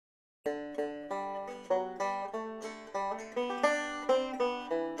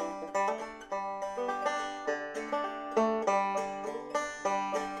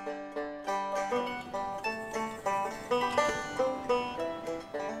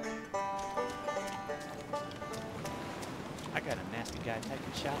I got a nasty guy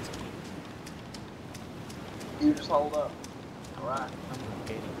taking shots at me. You just hold up. Alright. I'm gonna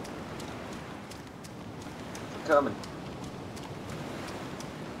get him. Coming.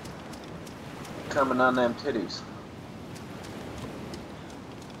 Coming on them titties.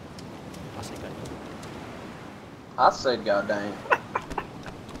 I say good. I said goddamn.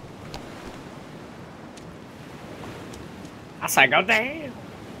 I say goddamn.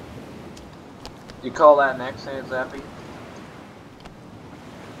 You call that an accent, Zappy?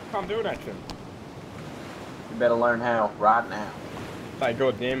 Can't do that shit. You better learn how right now. Say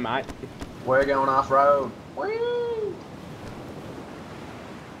goddamn, mate. We're going off-road. Whee!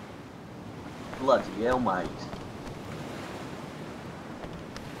 Bloody hell, mate.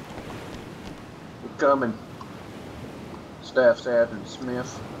 We're coming. Staff Sergeant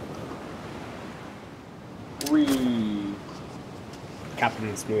Smith. Whee!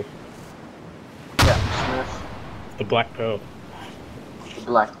 Captain Smith. Captain Smith. The Black Pearl. The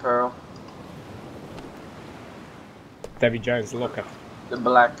Black Pearl. Davy Jones Locker. The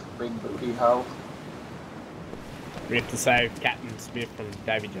Black Big Booty Hole. We have to save Captain Smith from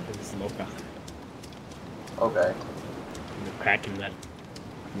Davy Jones Locker. Okay. And the Kraken that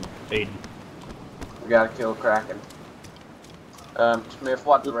feed him. We gotta kill Kraken. Smith,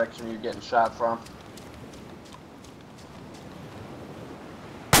 what direction are you getting shot from?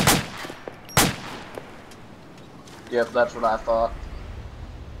 Yep, that's what I thought.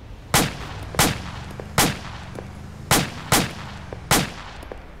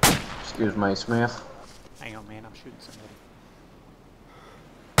 Excuse me, Smith. Hang on, man. I'm shooting somebody.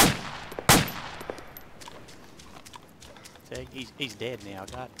 See, he's dead now.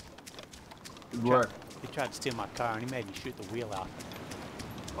 God. Good work. He tried to steal my car and he made me shoot the wheel out.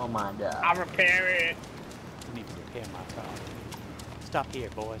 Oh my God. I'll repair it. I need to repair my car. Stop here,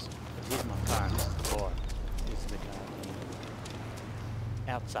 boys. Here's my car and this is the boy. This is the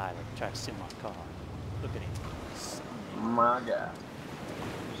guy. Outsider tried to steal my car. Look at him. Oh my God.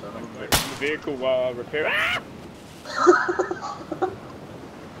 Son of a bitch. The vehicle repair. Ah!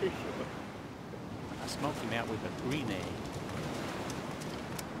 I smoked him out with a grenade.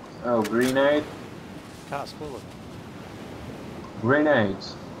 Oh, grenade? Car's full of them.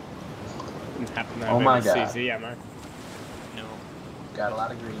 Grenades. Didn't happen Oh my God. CZ ammo. No. Got a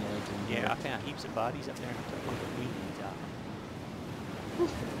lot of grenades in here. Yeah, I found heaps of bodies up there and I took all the grenades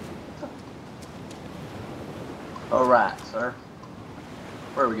out. Alright, sir.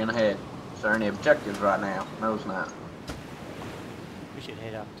 Where are we gonna head? Is there any objectives right now? No, it's not. We should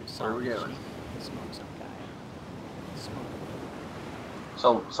head up to Where are we going? Smoke some guy.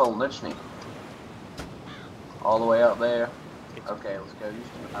 Smoke. Solnichny. All the way up there. Okay, let's go. You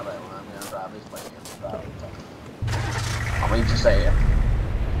can drive that one. I'm gonna drive this way. I'll meet you there.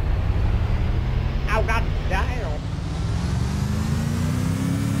 Oh god damn!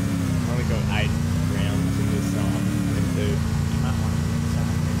 Only got 8 rounds in this and do. You might want to get inside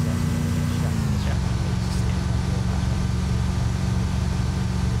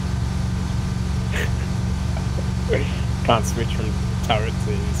there. Can't switch from turret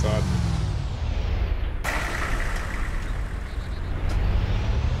to inside.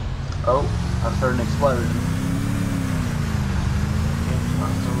 Oh, I heard an explosion.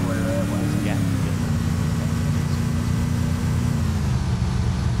 Not sure where that was. Yeah.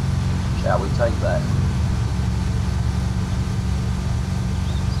 Shall we take that?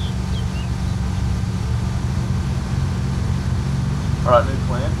 Alright, new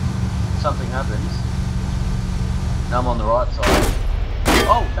plan. Something happens. Now I'm on the right side.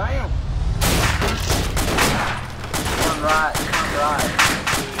 Oh, damn! One right, one right.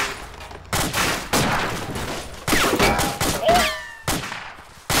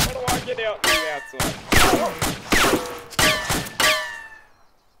 How do I get out to the outside?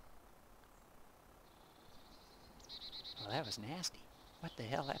 Well, that was nasty. What the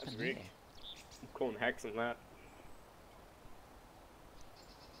hell happened there? I'm calling hacks on that.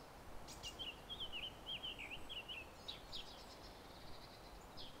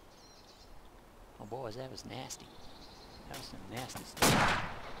 Oh boys, that was nasty. That was some nasty stuff.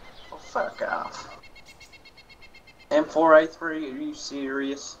 Oh, fuck off. M4A3, are you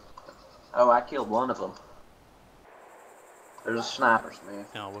serious? Oh, I killed one of them. There's a sniper, man.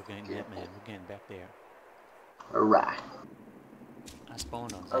 No, we're getting that man. We're getting back there. Alright. I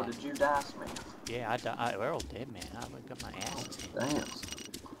spawned on that. Oh, did you die, Smith? Yeah, I died. We're all dead, man. I got my ass handed. Damn.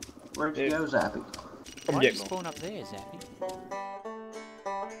 Where'd you go, Zappy? Why'd you spawn up there, Zappy?